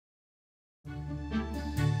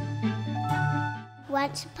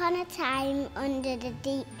Once upon a time, under the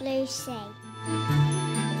deep blue sea,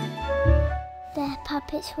 the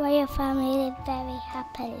Poppets royal family lived very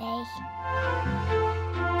happily.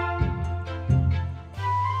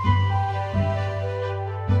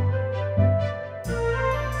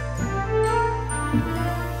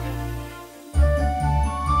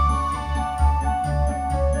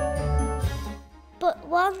 But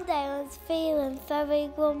one day I was feeling very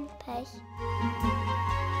grumpy.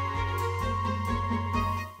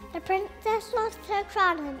 The princess lost her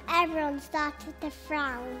crown and everyone started to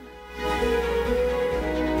frown.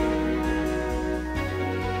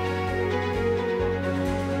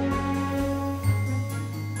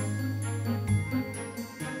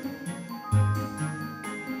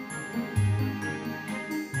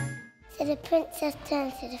 So the princess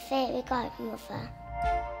turned to the fairy godmother.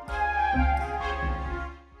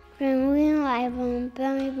 Bring me a Bible and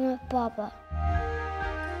bury me with Baba.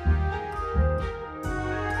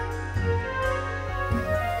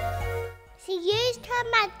 She used her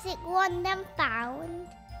magic wand and found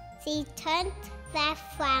she turned their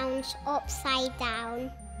frowns upside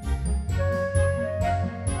down.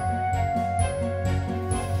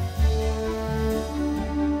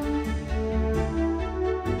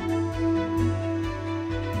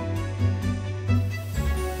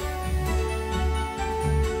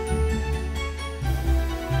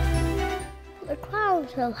 The crown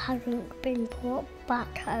still hadn't been brought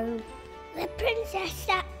back home. The princess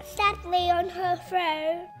sat sadly on her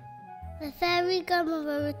throne. The fairy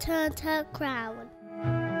godmother returned her crown,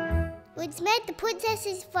 which made the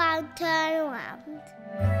princess's frown turn around.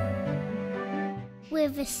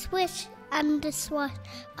 With a swish and a swash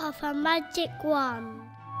of her magic wand,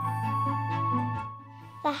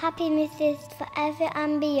 the happiness is forever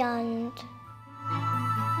and beyond.